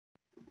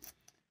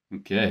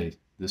Okay,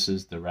 this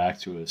is the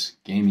Ractous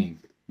gaming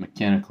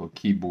mechanical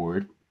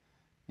keyboard,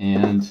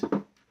 and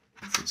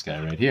it's this guy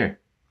right here.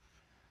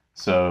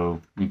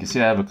 So you can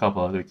see I have a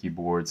couple other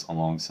keyboards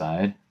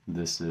alongside.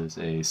 This is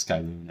a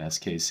Skyloon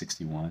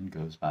SK61,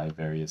 goes by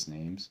various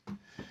names.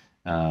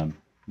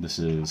 This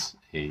is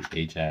a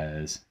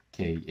Ajaz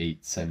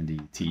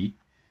K870T.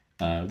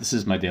 This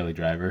is my daily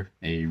driver,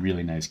 a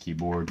really nice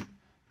keyboard.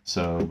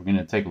 So we're going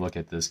to take a look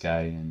at this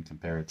guy and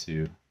compare it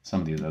to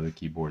some of these other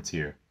keyboards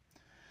here.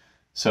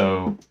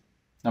 So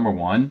number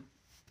one,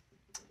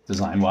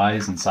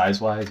 design-wise and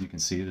size-wise, you can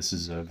see this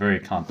is a very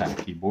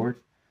compact keyboard.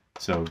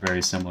 So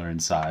very similar in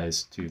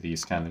size to the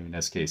Skyloon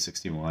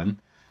SK61.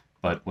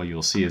 But what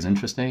you'll see is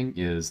interesting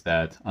is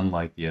that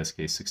unlike the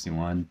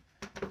SK61,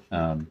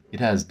 it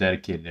has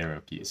dedicated arrow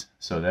keys.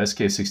 So the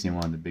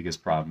SK61, the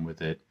biggest problem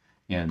with it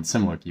and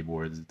similar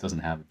keyboards, it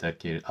doesn't have a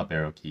dedicated up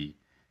arrow key.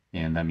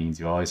 And that means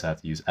you always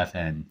have to use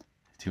FN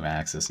to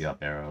access the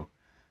up arrow,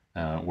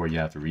 or you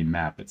have to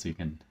remap it so you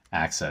can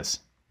access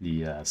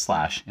the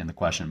slash and the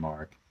question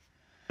mark.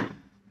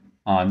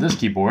 On this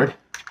keyboard,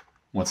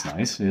 what's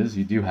nice is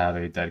you do have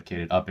a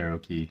dedicated up arrow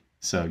key,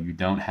 so you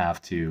don't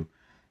have to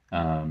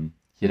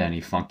hit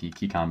any funky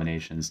key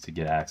combinations to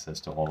get access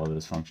to all of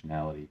this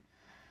functionality.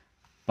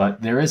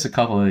 But there is a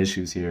couple of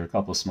issues here, a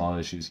couple of small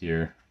issues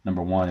here.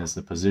 Number one is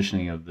the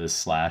positioning of this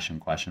slash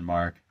and question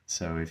mark.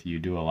 So if you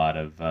do a lot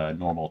of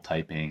normal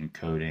typing,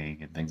 coding,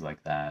 and things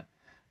like that,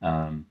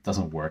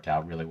 doesn't work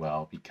out really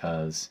well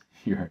because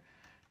you're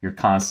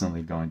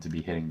constantly going to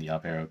be hitting the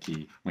up arrow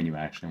key when you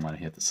actually want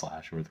to hit the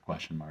slash or the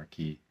question mark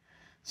key.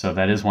 So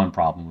that is one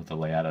problem with the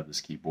layout of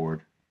this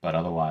keyboard, but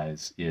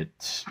otherwise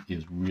it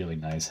is really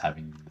nice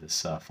having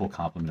this full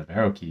complement of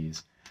arrow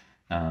keys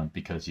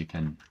because you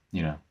can,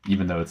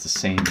 even though it's the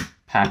same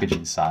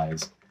packaging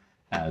size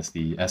as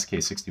the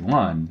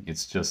SK61,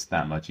 it's just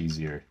that much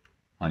easier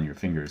on your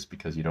fingers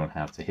because you don't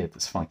have to hit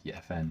this funky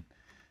FN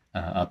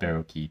up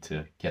arrow key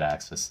to get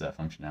access to that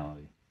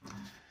functionality.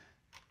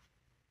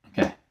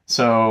 Okay.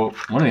 So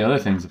one of the other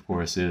things, of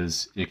course,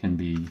 is it can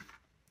be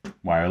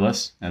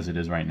wireless, as it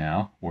is right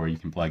now, or you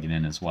can plug it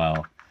in as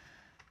well.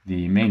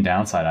 The main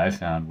downside I've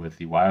found with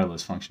the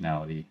wireless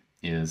functionality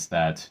is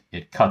that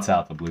it cuts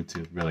out the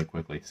Bluetooth really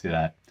quickly. See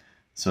that?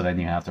 So then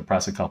you have to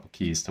press a couple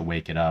keys to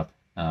wake it up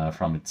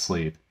from its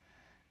sleep.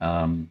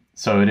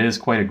 So it is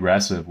quite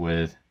aggressive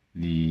with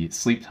the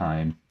sleep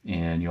time,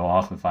 and you'll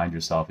often find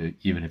yourself,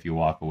 even if you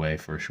walk away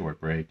for a short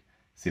break,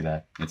 see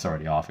that it's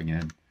already off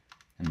again,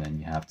 and then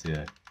you have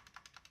to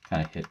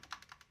kind of get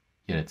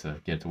it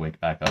to wake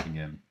back up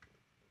again.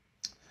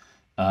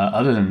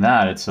 Other than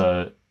that,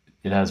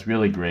 it has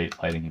really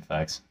great lighting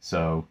effects.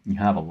 So you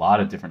have a lot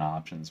of different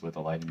options with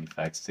the lighting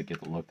effects to get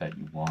the look that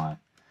you want.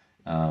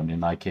 In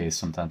my case,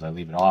 sometimes I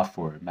leave it off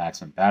for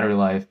maximum battery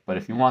life, but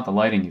if you want the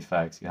lighting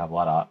effects, you have a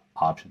lot of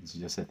options.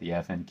 You just hit the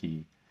FN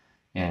key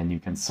and you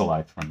can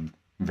select from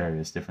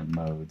various different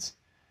modes.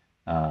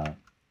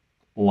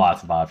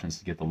 Lots of options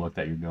to get the look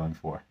that you're going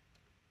for.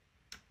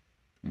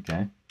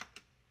 Okay.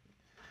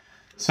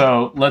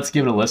 So let's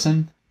give it a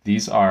listen.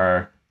 These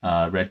are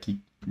red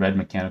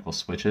mechanical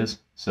switches.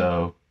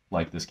 So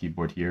like this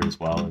keyboard here as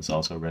well is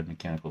also a red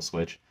mechanical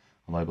switch,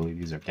 although I believe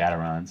these are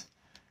Gaterons.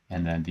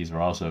 And then these are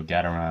also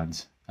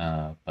Gaterons,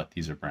 but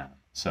these are brown.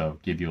 So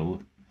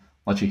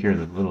let you hear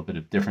the little bit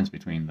of difference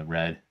between the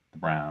red, the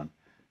brown,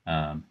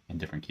 and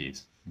different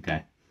keys.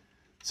 Okay.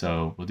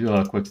 So we'll do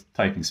a quick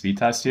typing speed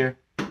test here.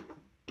 All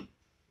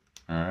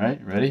right,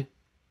 ready?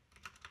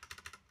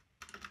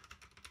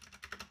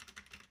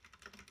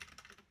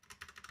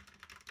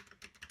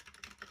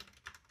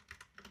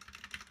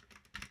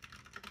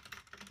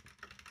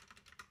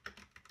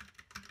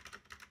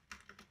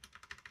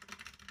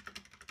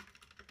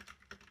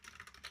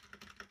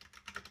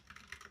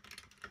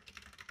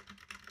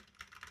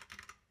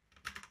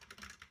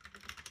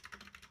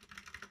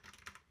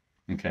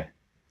 Okay,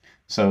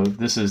 so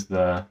this is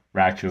the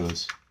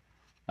Ractous,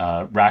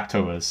 and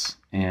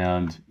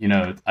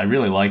I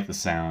really like the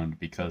sound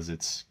because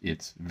it's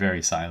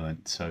very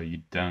silent. So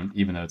you don't,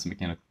 even though it's a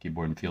mechanical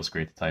keyboard and feels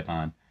great to type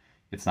on,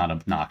 it's not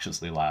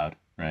obnoxiously loud,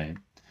 right?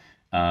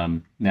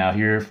 Now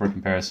here for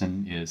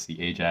comparison is the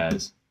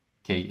Ajaz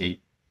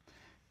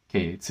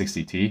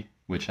K860T,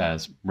 which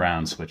has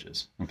brown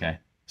switches. Okay,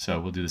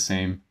 so we'll do the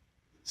same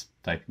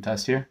typing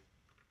test here.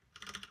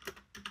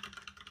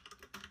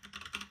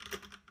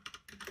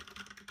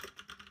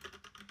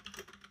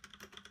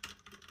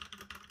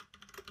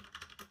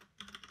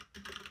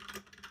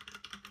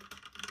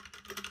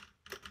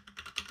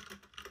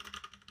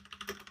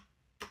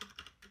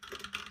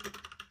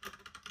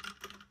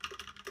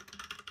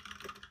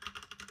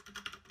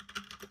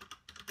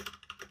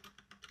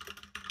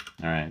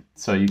 All right,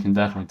 so you can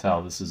definitely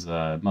tell this is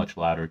a much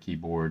louder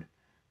keyboard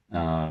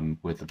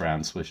with the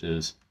brown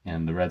switches,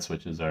 and the red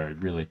switches they're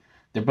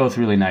both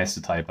really nice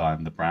to type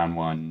on. The brown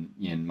one,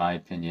 in my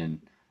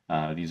opinion,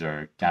 these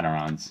are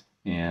Gaterons,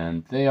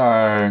 and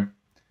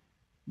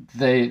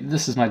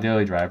this is my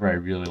daily driver. I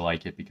really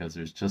like it because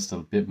there's just a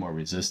bit more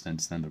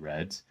resistance than the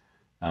reds.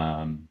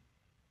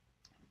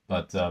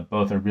 but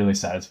both are really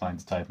satisfying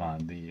to type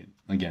on.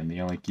 Again,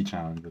 the only key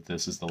challenge with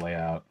this is the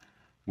layout,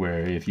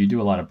 where if you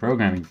do a lot of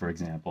programming, for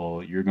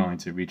example, you're going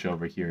to reach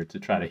over here to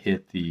try to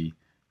hit the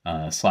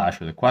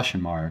slash or the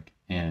question mark,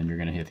 and you're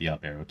going to hit the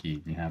up arrow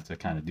key. You have to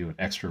kind of do an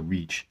extra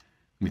reach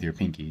with your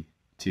pinky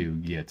to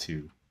get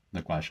to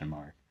the question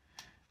mark.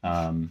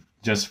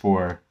 Just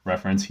for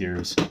reference,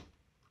 here's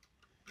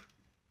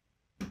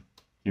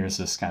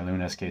this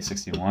Skyluna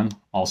SK61,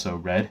 also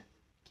red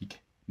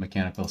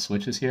mechanical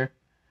switches here.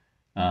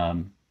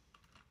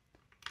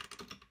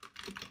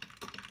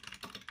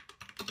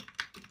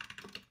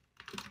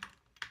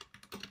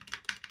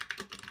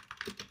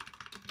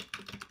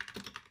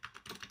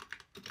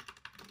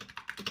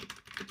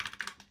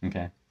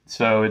 Okay,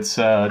 so it's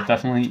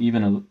definitely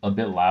even a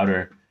bit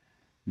louder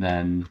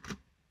than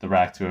the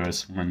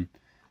Ractous one.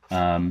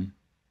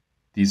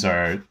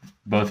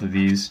 Both of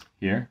these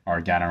here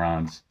are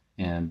Gatorons,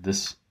 and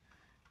this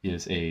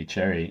is a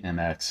Cherry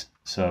MX.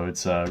 So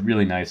it's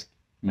really nice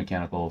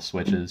mechanical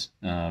switches,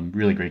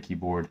 really great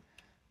keyboard.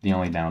 The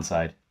only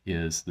downside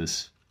is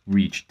this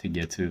reach to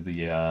get to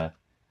the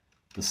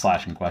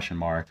slash and question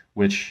mark,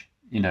 which,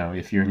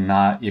 if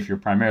you're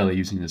primarily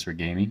using this for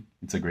gaming,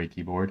 it's a great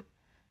keyboard,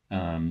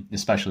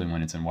 especially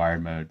when it's in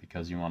wired mode,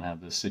 because you won't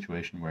have this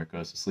situation where it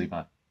goes to sleep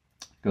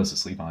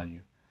on you.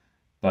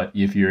 But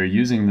if you're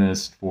using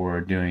this for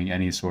doing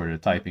any sort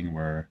of typing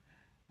work,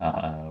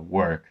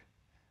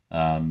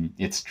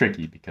 it's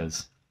tricky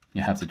because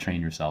you have to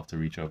train yourself to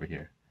reach over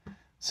here.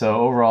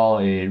 So overall,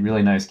 a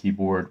really nice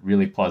keyboard,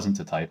 really pleasant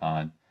to type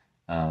on,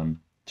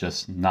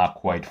 just not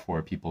quite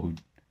for people who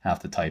have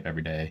to type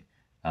every day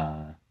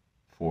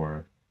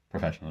for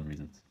professional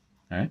reasons.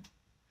 All right.